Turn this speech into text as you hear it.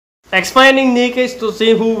Explaining nikkes to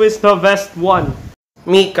see who is the best one.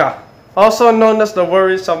 Mica, also known as the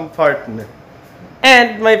worrisome partner.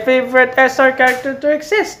 And my favorite SR character to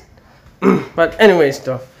exist. But anyways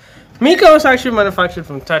though, Mica was actually manufactured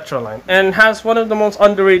from Tetraline and has one of the most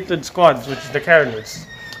underrated squads, which is the Carrots.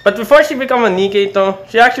 But before she became a nikke though,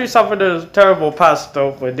 she actually suffered a terrible past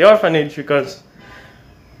though with the orphanage because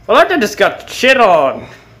Valorta just got shit on.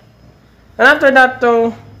 And after that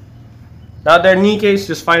though, now they're nikkes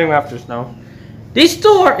just fighting raptors now. These two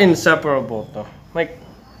are inseparable though. Like,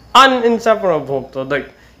 uninseparable though. Like,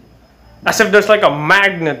 as if there's like a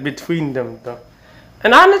magnet between them though.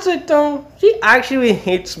 And honestly though, she actually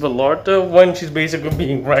hates Valorta when she's basically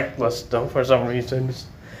being reckless though for some reasons.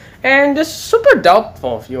 And just super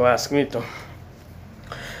doubtful if you ask me though.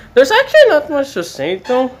 There's actually not much to say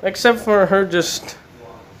though, except for her just,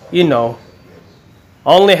 you know,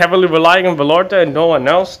 only heavily relying on Valorta and no one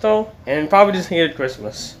else though, and probably just hated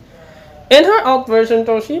Christmas. In her alt version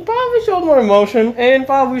though, she probably showed more emotion and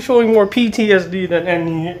probably showing more PTSD than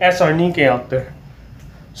any SR nikke out there.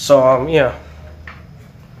 So yeah.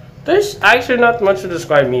 There's actually not much to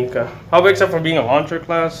describe Mica, probably except for being a launcher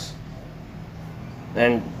class.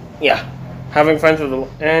 And yeah, having friends with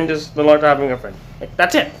and just Valorta having a friend. Like,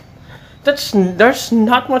 that's it. There's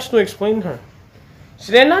not much to explain her.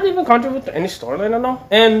 She did not even contribute to any storyline at all.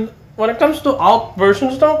 And when it comes to alt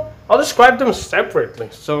versions though, I'll describe them separately.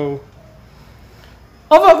 So,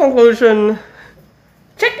 overall conclusion,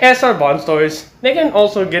 check SR Bond stories. They can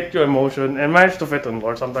also get your emotion and manage to fit in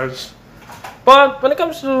lore sometimes. But when it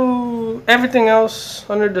comes to everything else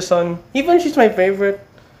under the sun, even she's my favorite,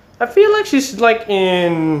 I feel like she's like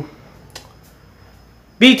in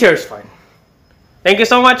B tier's fine. Thank you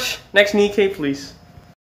so much. Next nikke, please.